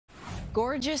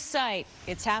Gorgeous sight.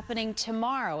 It's happening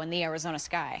tomorrow in the Arizona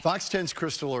sky. Fox 10's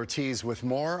Krystal Ortiz with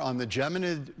more on the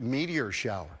Geminid meteor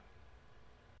shower.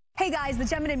 Hey guys, the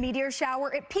Geminid meteor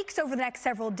shower, it peaks over the next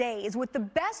several days with the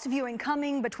best viewing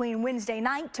coming between Wednesday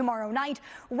night, tomorrow night,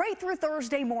 right through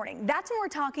Thursday morning. That's when we're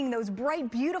talking those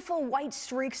bright, beautiful white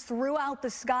streaks throughout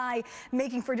the sky,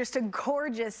 making for just a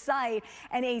gorgeous sight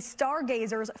and a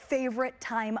stargazer's favorite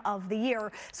time of the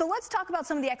year. So let's talk about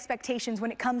some of the expectations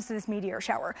when it comes to this meteor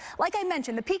shower. Like I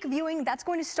mentioned, the peak viewing, that's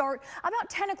going to start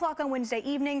about 10 o'clock on Wednesday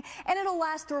evening, and it'll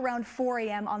last through around 4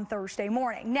 a.m. on Thursday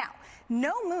morning. Now,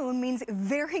 no moon means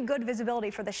very good visibility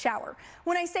for the shower.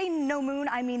 When I say no moon,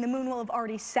 I mean the moon will have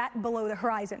already set below the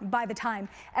horizon by the time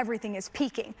everything is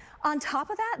peaking. On top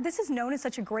of that, this is known as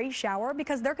such a great shower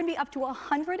because there can be up to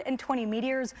 120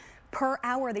 meteors per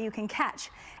hour that you can catch.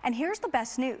 And here's the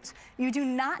best news. You do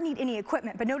not need any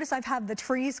equipment, but notice I've had the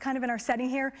trees kind of in our setting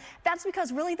here. That's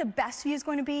because really the best view is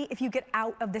going to be if you get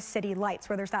out of the city lights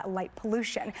where there's that light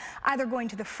pollution. Either going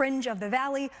to the fringe of the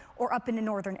valley or up into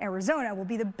northern Arizona will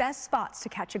be the best spots to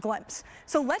catch a glimpse.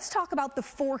 So let's talk about the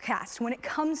forecast when it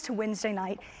comes to Wednesday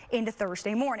night into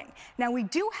Thursday morning. Now we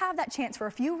do have that chance for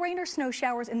a few rain or snow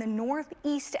showers in the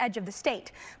northeast edge of the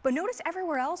state, but notice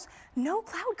everywhere else, no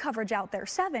cloud coverage out there,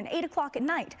 7, 8 o'clock at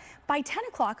night. By 10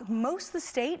 o'clock, most of the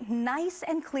state, nice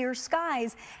and clear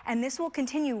skies, and this will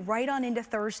continue right on into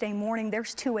Thursday morning.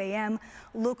 There's 2 a.m.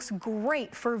 Looks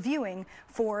great for viewing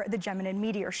for the Geminid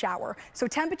meteor shower. So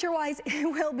temperature-wise, it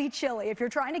will be chilly. If you're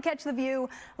trying to catch the view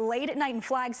late at night in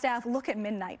Flagstaff, look at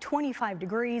midnight, 25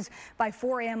 degrees. By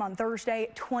 4 a.m. on Thursday,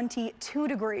 22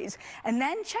 degrees. And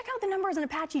then check out the numbers in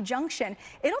Apache Junction.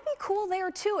 It'll be cool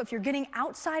there too if you're getting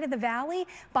outside of the valley.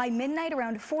 By midnight,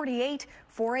 around 48,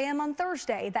 4 a.m. on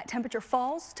Thursday, that temperature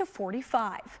falls to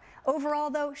 45. Overall,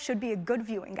 though, should be a good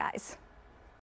viewing, guys.